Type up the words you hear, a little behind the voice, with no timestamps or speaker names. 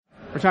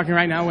We're talking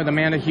right now with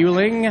Amanda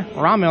Huling,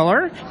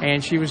 Rahmiller,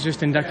 and she was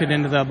just inducted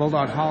into the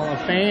Bulldog Hall of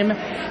Fame.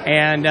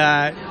 And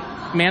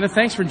Amanda,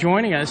 thanks for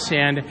joining us.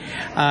 And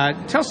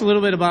tell us a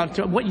little bit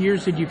about what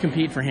years did you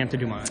compete for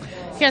Hampton-Dumont?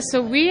 Yeah,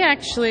 so we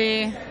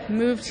actually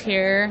moved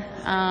here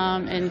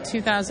in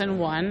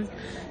 2001.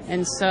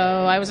 And so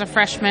I was a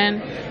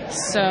freshman,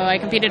 so I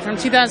competed from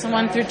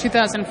 2001 through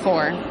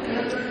 2004.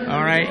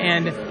 All right,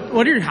 and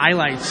what are your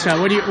highlights?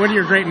 What are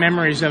your great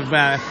memories of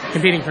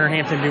competing for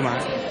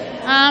Hampton-Dumont?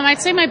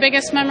 I'd say my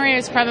biggest memory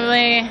is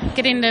probably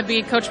getting to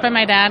be coached by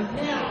my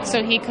dad.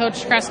 So he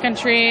coached cross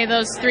country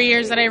those 3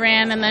 years that I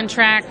ran, and then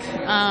track.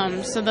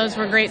 So those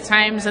were great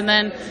times. And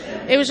then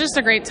it was just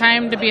a great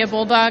time to be a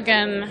Bulldog.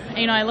 And,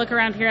 you know, I look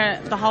around here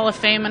at the Hall of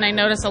Fame and I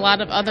notice a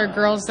lot of other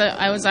girls that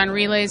I was on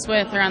relays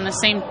with or on the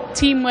same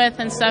team with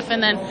and stuff.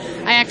 And then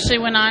I actually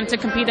went on to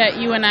compete at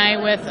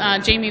UNI with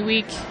Jamie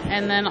Week,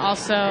 and then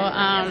also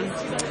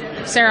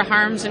Sarah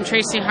Harms and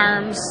Tracy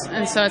Harms.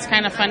 And so it's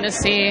kind of fun to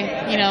see,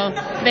 you know,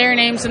 their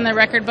names in the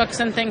record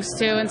books and things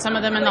too, and some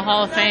of them in the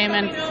Hall of Fame.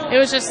 And it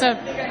was just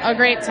a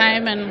great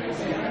time. And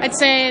I'd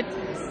say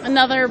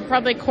another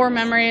probably core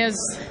memory is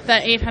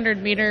that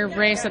 800-meter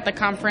race at the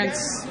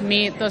conference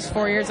meet, those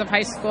 4 years of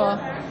high school.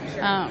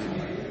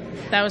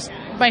 That was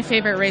my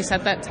favorite race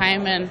at that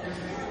time. And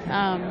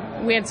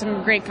we had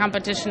some great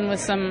competition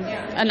with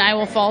an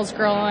Iowa Falls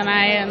girl and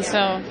and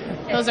so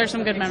those are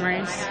some good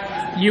memories.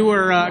 You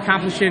were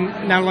accomplishing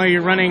not only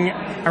running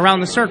around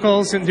the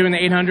circles and doing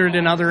the 800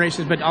 and other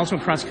races, but also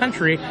cross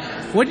country.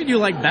 What did you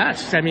like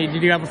best? I mean,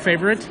 did you have a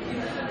favorite?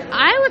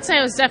 I would say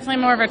I was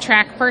definitely more of a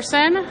track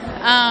person.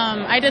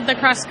 I did the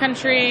cross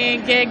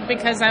country gig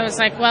because I was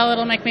like, well,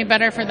 it'll make me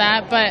better for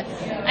that. But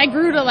I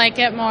grew to like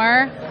it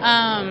more.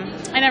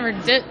 I never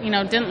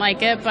didn't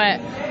like it, but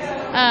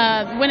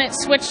when it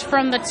switched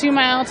from the 2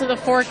 mile to the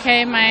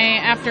 4K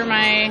after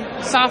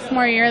my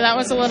sophomore year, that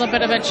was a little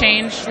bit of a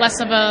change, less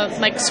of a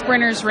like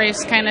sprinter's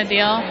race kind of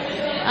deal.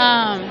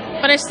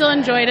 But I still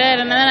enjoyed it.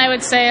 And then I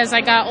would say as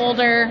I got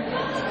older,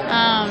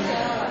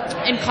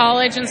 in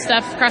college and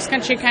stuff, cross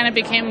country kind of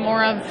became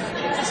more of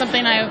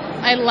something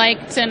I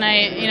liked, and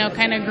I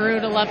kind of grew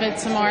to love it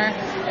some more.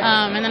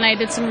 And then I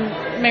did some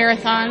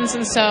marathons,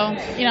 and so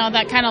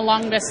that kind of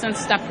long distance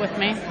stuck with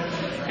me.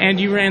 And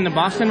you ran the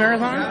Boston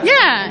Marathon?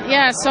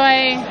 Yeah. So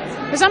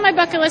I was on my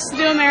bucket list to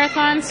do a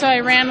marathon, so I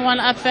ran one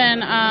up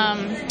in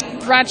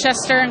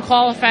Rochester and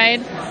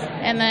qualified,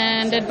 and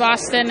then did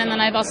Boston, and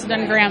then I've also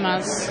done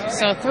Grandma's,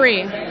 so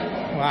 3.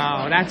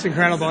 Wow, that's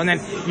incredible. And then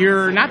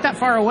you're not that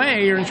far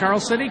away. You're in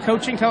Charles City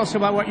coaching. Tell us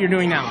about what you're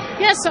doing now.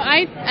 Yeah, so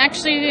I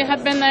actually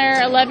have been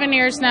there 11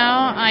 years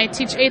now. I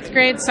teach 8th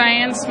grade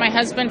science. My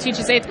husband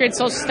teaches 8th grade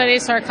social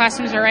studies, so our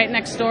classrooms are right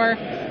next door.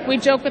 We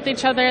joke with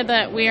each other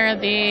that we are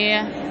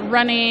the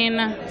running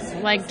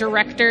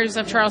directors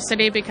of Charles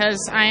City,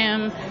 because I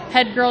am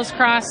head girls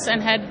cross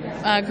and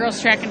head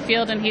girls track and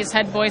field, and he's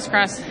head boys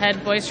cross,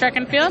 head boys track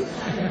and field.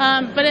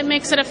 But it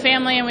makes it a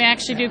family, and we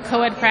actually do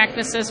co-ed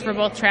practices for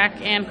both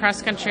track and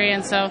cross country,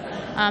 and so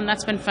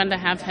that's been fun to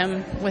have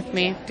him with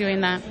me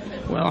doing that.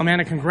 Well,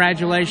 Amanda,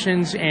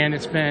 congratulations, and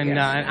it's been an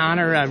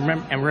honor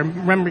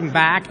remembering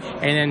back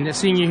and then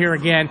seeing you here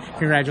again.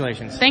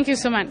 Congratulations. Thank you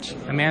so much.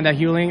 Amanda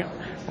Huling,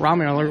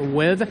 Rahmiller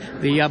with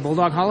the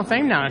Bulldog Hall of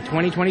Fame now, a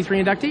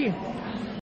 2023 inductee.